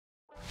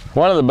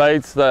One of the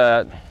baits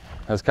that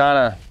has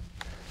kind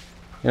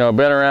of,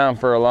 been around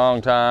for a long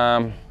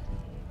time,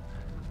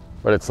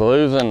 but it's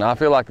losing, I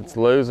feel like it's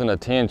losing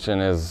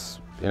attention, is,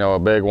 a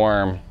big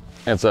worm.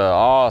 It's an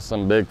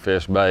awesome big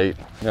fish bait.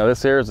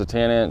 This here is a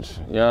 10-inch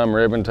Yum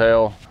ribbon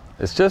tail.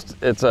 It's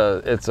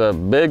a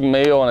big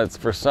meal, and it's,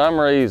 for some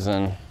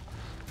reason,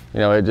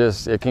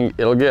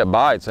 it'll get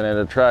bites and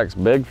it attracts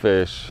big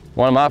fish.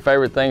 One of my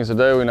favorite things to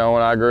do, when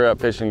I grew up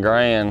fishing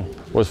grand,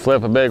 was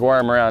flip a big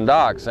worm around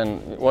docks.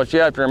 And what you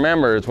have to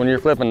remember is when you're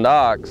flipping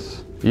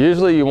docks,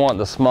 usually you want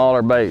the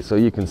smaller bait so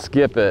you can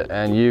skip it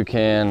and you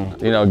can,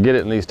 get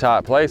it in these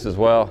tight places.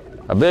 Well,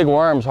 a big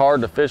worm's hard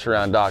to fish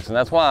around docks, and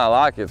that's why I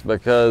like it,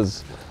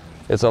 because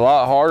it's a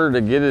lot harder to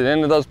get it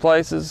into those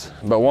places.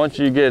 But once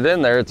you get it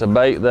in there, it's a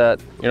bait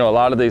that, a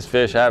lot of these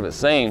fish haven't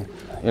seen.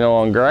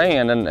 On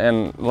Grand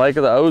and Lake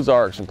of the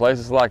Ozarks and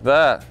places like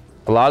that,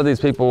 a lot of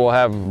these people will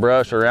have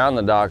brush around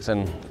the docks,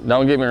 and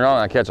don't get me wrong,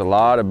 I catch a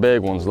lot of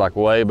big ones, like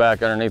way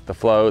back underneath the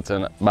floats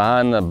and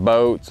behind the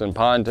boats and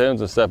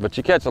pontoons and stuff, but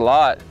you catch a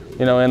lot,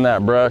 in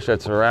that brush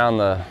that's around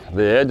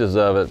the edges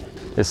of it.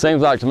 It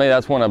seems like to me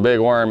that's when a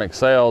big worm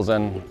excels,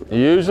 and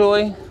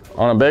usually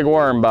on a big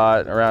worm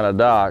bite around a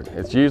dock,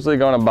 it's usually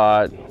gonna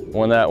bite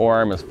when that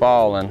worm is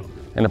falling.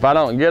 And if I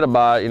don't get a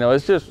bite,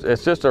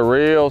 it's just a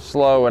real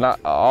slow, and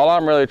all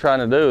I'm really trying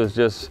to do is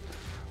just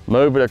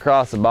move it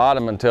across the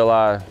bottom until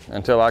I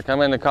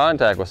come into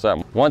contact with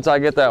something. Once I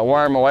get that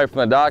worm away from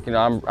the dock,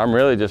 I'm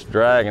really just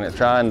dragging it,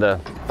 trying to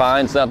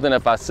find something.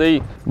 If I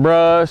see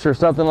brush or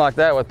something like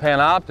that with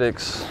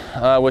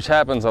Panoptix, which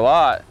happens a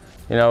lot,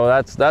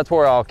 that's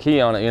where I'll key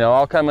on it.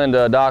 I'll come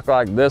into a dock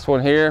like this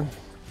one here.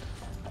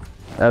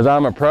 As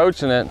I'm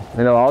approaching it,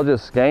 I'll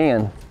just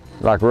scan,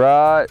 like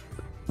right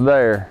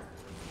there.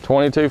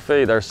 22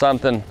 feet, there's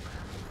something.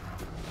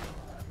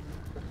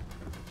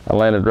 I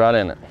landed right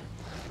in it.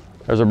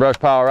 There's a brush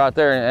pile right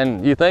there,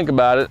 and you think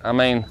about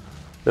it,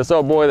 this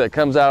old boy that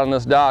comes out on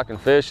this dock and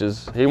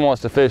fishes, he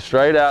wants to fish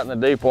straight out in the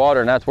deep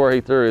water, and that's where he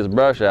threw his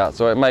brush out,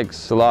 so it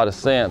makes a lot of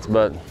sense.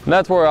 But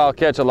that's where I'll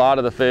catch a lot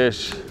of the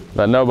fish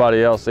that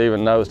nobody else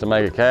even knows to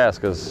make a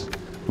cast, because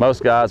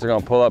most guys are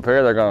gonna pull up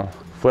here, they're gonna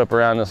flip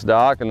around this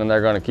dock, and then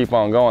they're gonna keep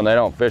on going. They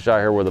don't fish out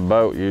here where the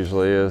boat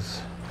usually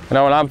is.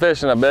 When I'm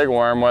fishing a big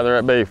worm, whether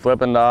it be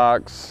flipping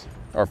docks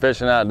or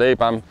fishing out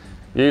deep, I'm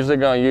usually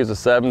going to use a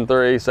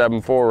 7.3,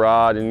 7.4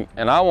 rod,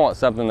 and I want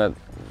something that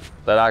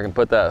I can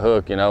put that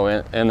hook,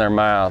 in their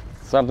mouth.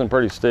 Something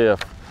pretty stiff.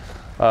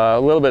 A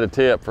little bit of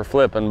tip for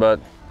flipping,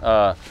 but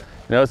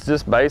it's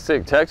just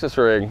basic Texas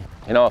rig.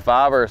 A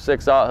 5 or a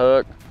 6/0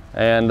 hook,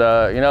 and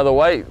the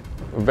weight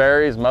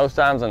varies most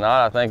times than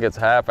not. I think it's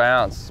 ½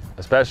 ounce,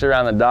 especially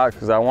around the docks,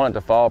 because I want it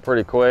to fall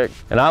pretty quick.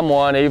 And I'm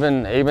one,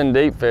 even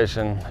deep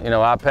fishing,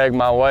 I peg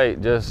my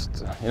weight.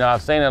 Just,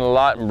 I've seen it a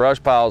lot in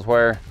brush piles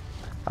where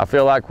I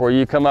feel like where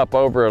you come up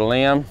over a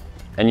limb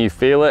and you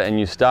feel it and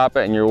you stop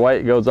it and your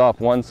weight goes off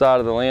one side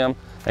of the limb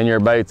and your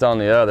bait's on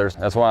the other.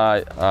 That's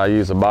why I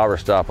use a bobber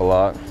stop a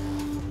lot.